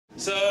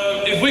So,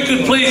 if we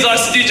could please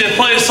ask the DJ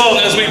play a song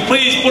as we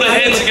please put a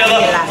hand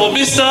together for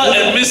Mr.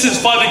 and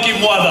Mrs.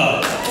 Whaibiki Moana.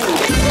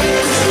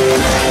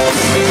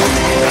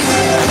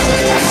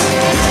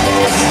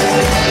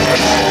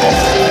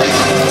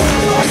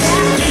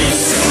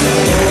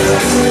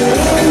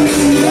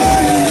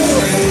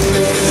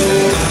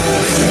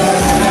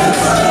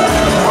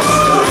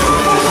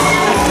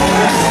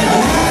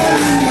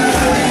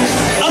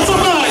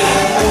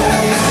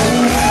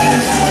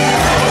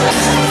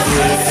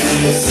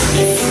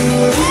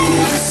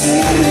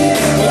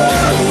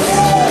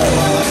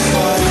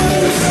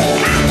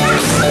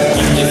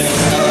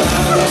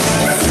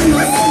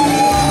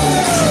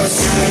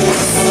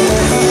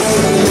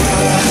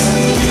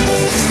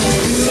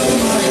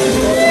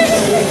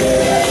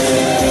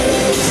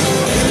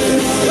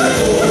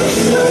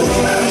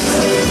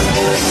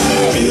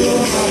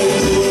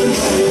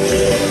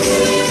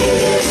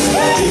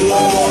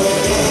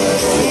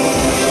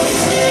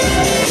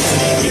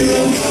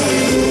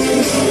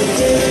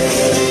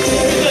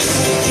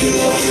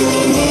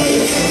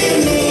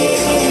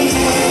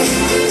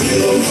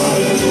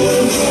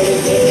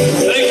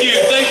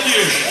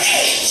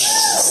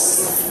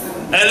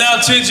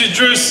 To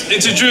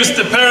introduce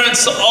the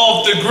parents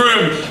of the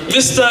groom,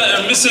 Mr.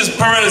 and Mrs.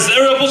 Perez.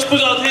 Everyone, let's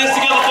put our hands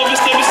together for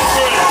Mr. and Mrs.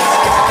 Perez.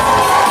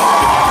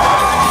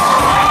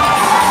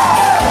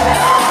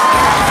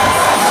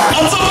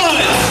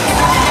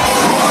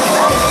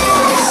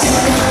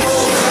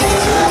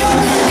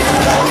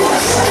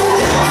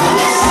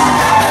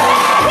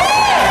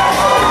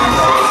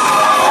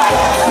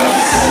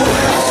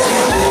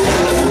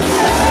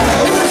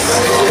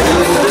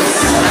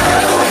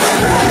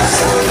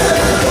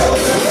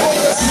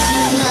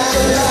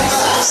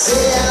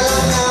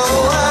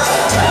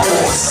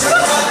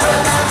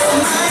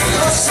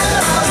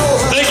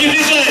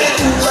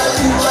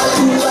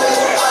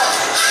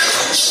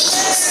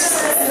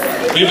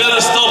 We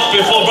better stop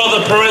before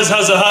Brother Perez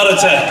has a heart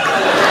attack.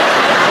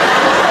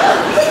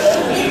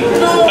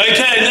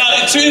 Okay,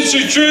 now to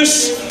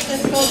introduce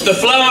the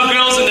Flower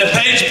Girls and the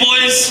Page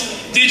Boys.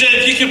 DJ,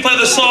 if you can play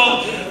the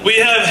song. We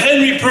have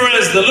Henry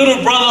Perez, the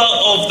little brother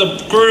of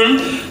the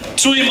groom.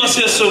 Tui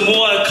Masia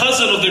Samoa,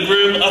 cousin of the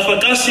groom.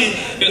 Afagasi,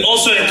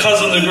 also a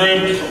cousin of the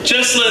groom.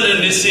 Jesslyn and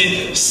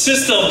Nissi,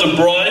 sister of the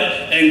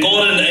bride. And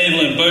Gordon and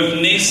Evelyn,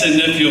 both niece and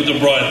nephew of the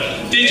bride.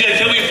 DJ,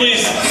 can we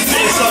please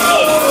play some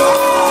of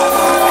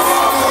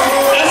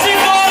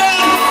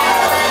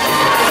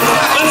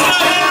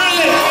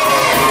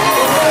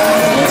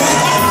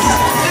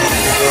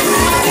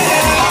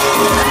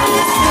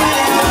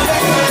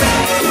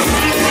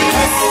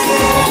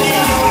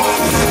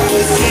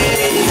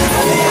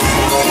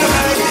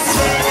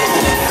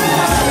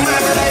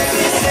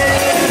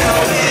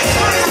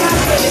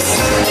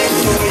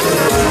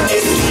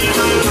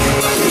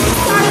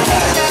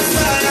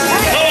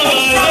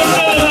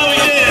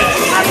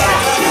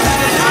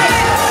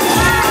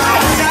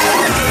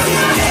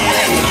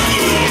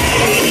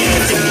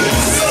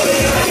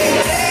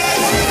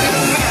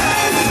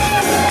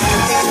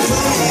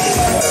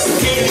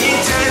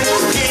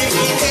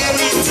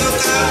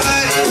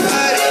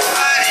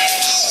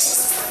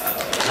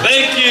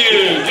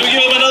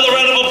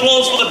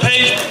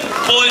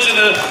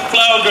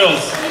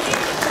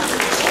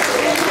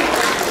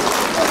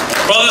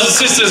Brothers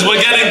and sisters, we're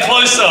getting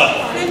closer.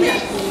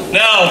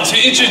 Now, to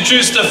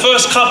introduce the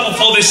first couple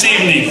for this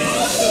evening,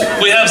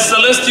 we have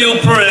Celestial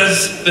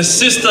Perez, the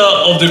sister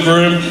of the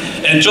groom,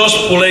 and Josh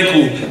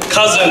Puleku,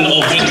 cousin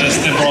of witness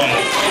the bride.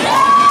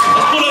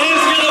 Let's put our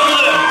hands together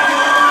for them.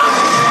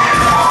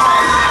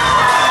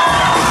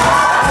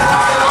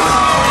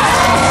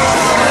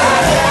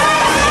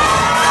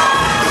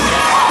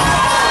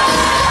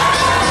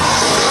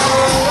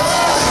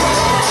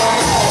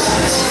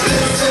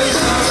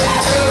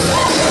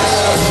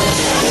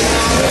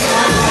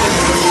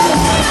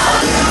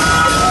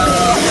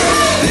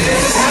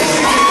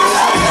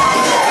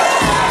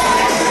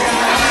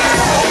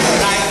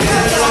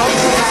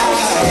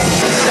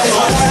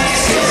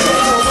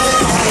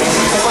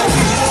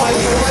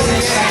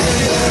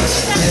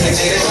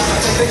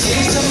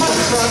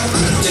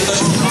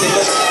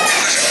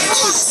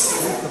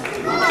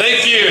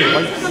 Thank you.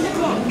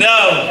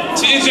 Now,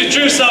 to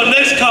introduce our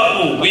next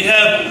couple, we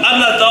have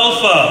Anna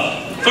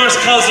Dalfa, first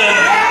cousin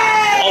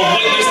of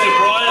witness the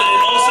bride,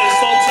 and also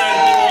Sultan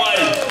Moimoi,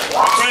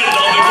 friend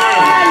of the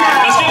groom.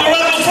 Let's give a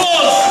round of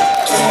applause.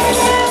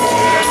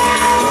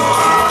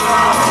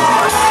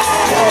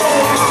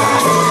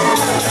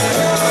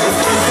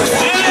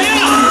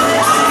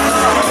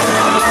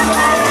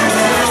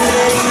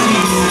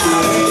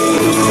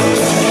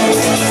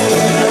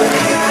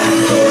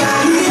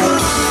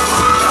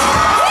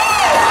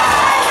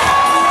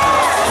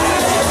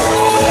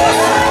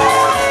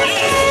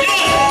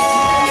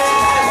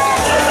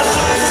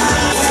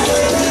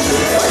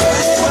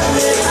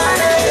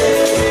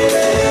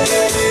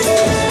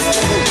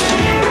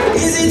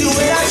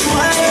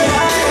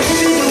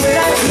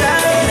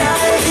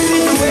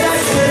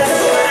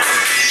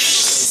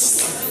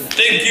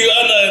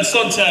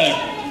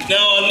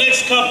 Now, our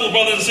next couple,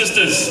 brothers and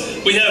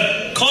sisters, we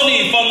have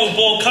Connie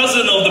Famubo,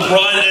 cousin of the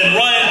bride, and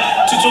Ryan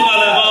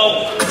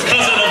Tutungalevao,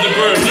 cousin of the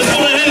groom. Let's put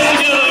our hands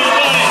together,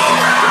 everybody.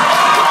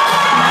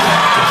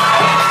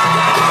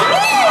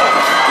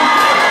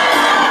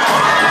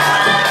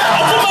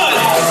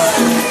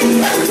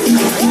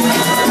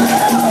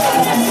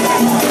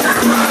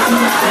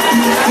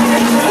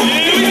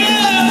 Here we go.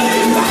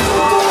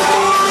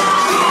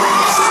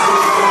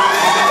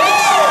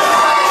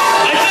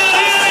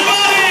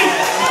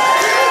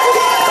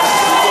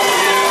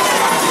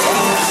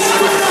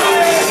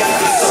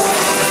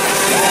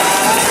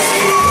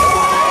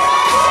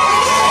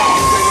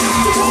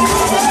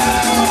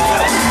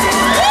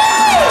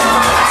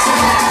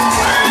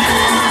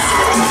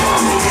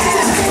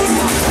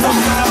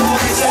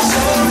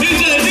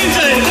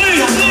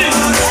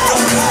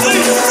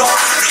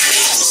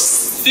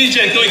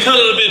 DJ, can we cut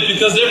it a bit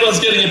because everyone's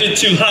getting a bit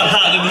too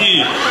hot in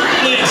here,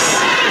 please.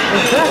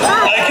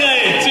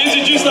 Okay, to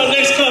introduce our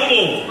next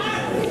couple,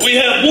 we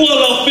have Paula,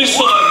 a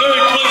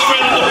very close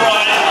friend of the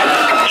bride,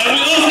 and we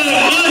also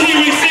have Mahi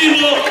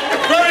Recibo,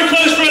 very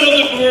close friend of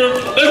the groom.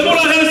 Let's put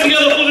our hands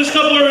together for this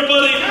couple,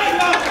 everybody.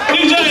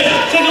 DJ,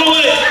 take it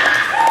away.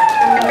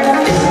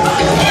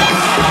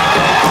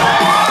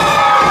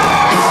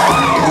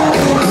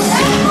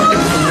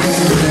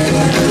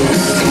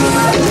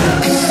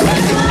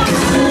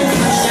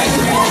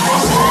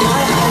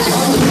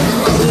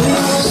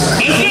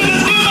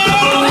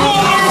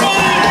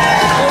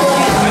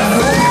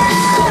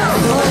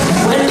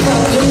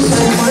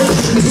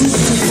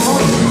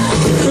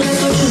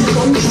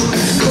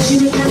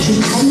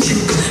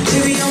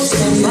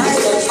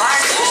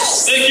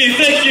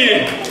 Thank you.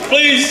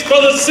 Please,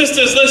 brothers and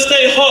sisters, let's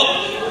stay hot.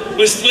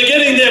 We're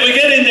getting there, we're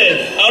getting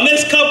there. Our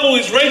next couple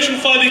is Rachel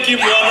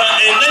Kimwana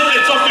and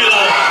Nete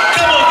Tokula.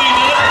 Come on, DJ,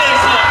 let's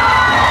dance up.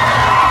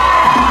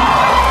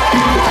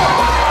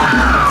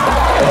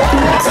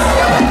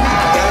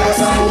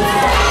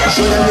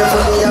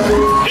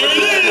 Here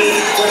it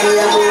is.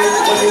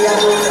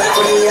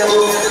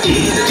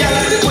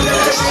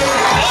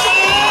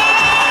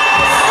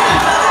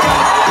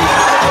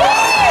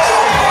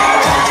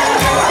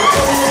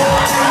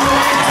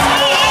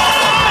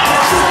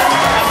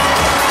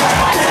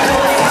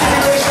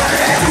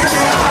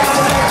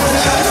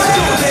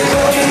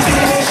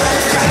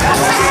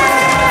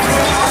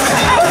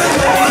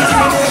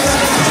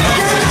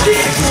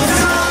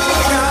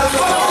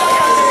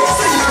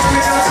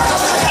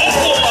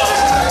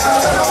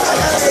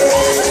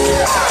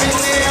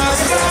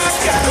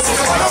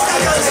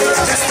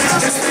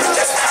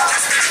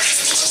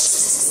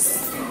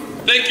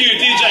 Thank you,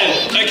 DJ.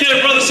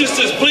 Okay, brothers and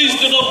sisters, please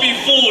do not be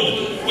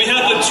fooled. We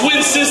have the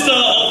twin sister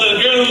of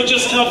the girl who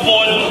just come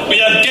forward. We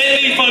have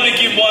Gaily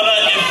Kimwana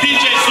and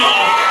PJ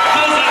Sula,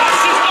 cousin and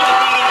sister of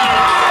the bride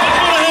and groom. Let's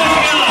put our hands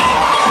together.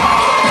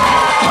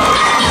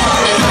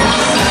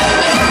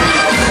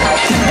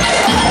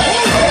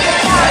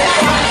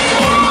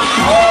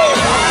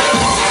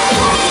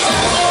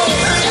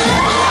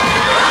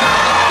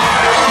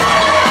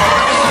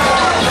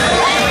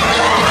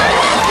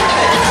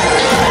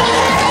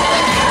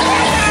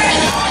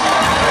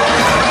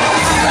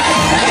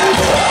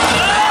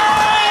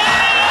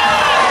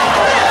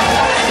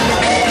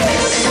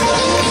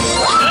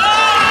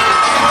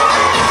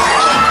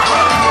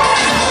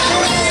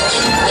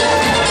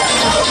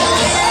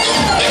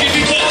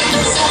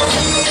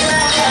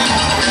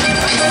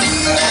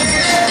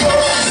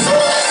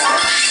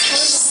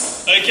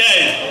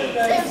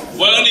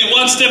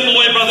 Step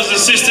away, brothers and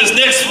sisters.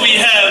 Next we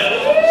have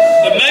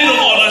the maid of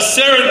honor,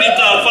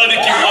 Serenita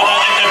Fanikiwana,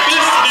 and the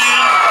best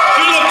man,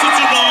 Philip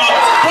Tutunoa,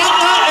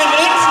 brother and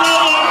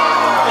ex-lover.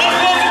 Let's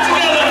welcome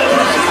together.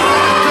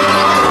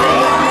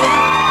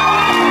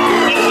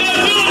 Let's go,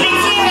 Philip and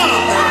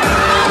Sarah.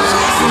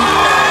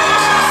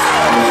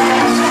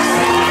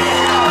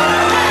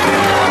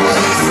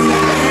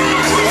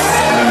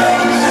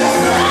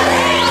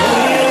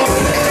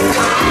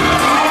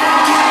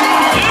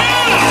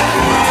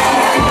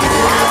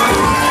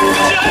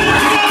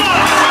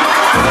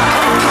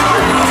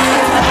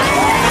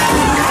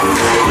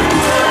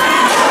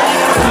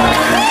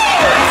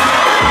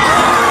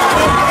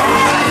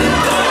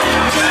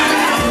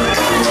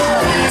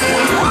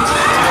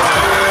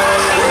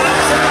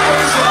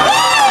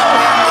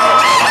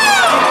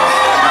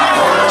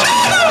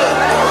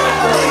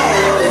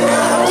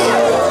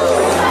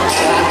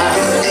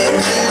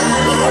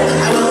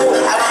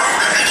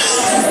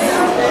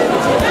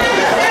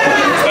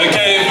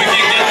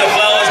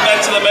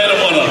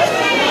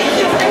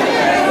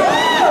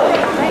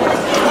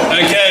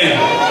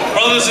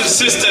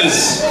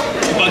 Sisters,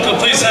 if I could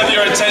please have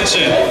your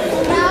attention.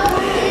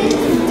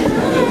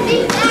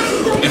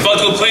 If I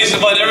could please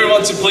invite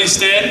everyone to please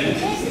stand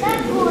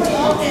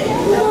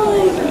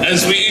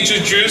as we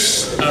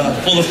introduce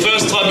for the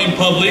first time in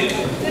public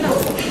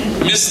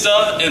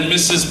Mr. and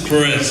Mrs.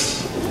 Perez.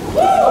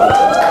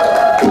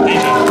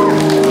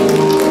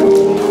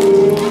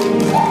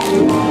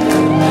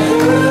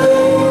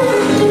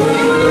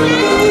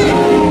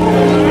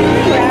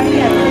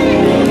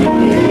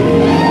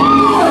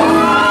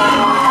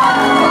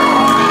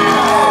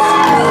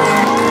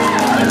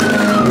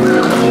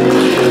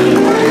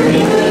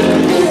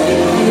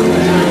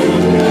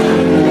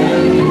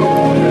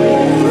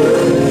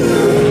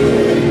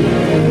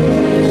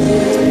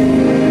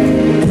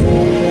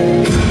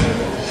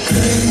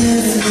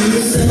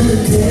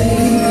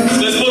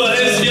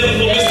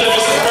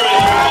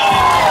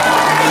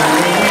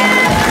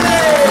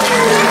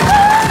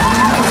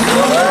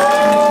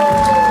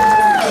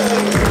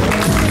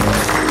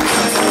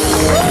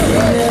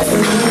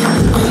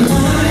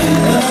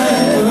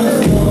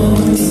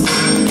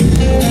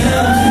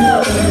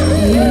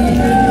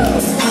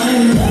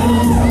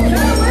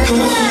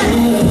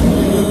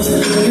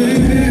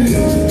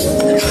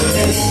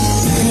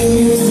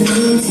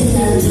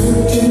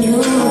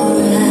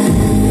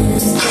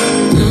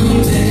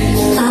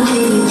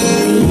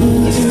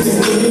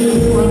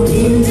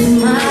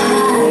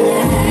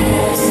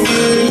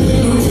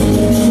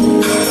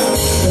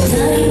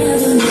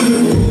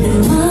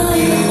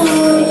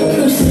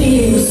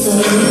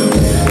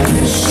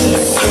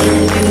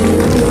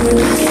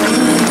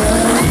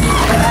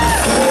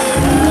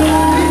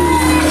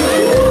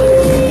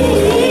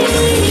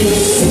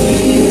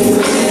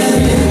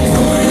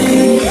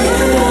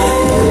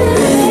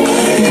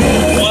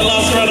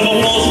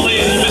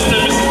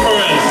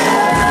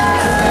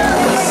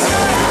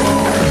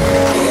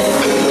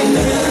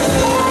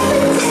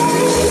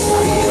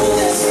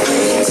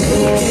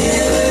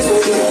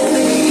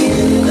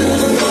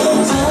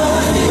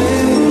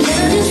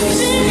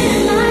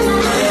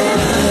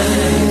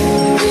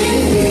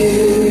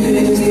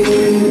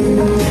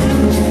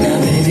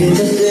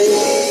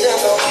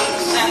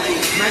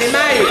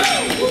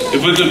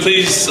 could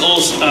please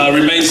all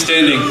remain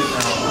standing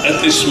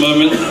at this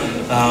moment.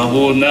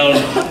 We'll now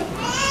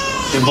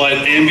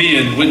invite Amby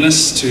and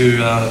witness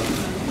to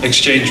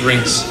exchange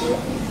rings.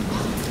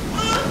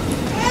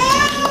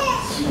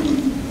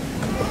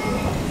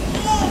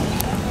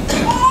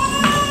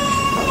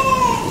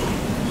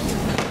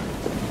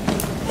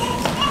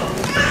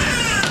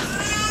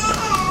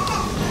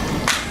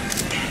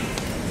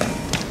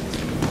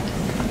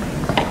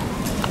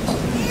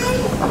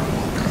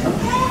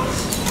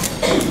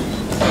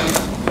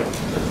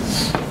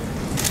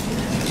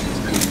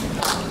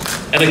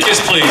 And a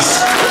kiss, please. A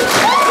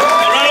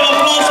round of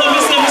applause for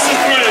Mr. and Mrs.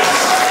 Perez.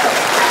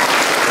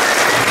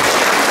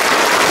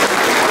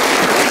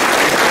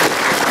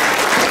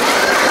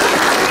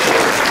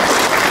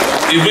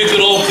 If we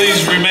could all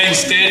please remain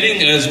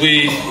standing as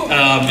we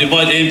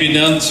invite Amby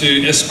now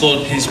to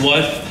escort his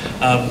wife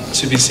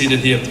to be seated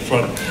here at the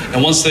front.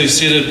 And once they've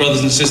seated,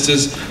 brothers and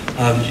sisters,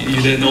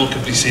 you then all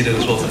could be seated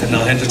as well. And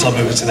I'll hand the time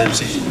over to the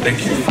MC.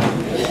 Thank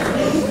you.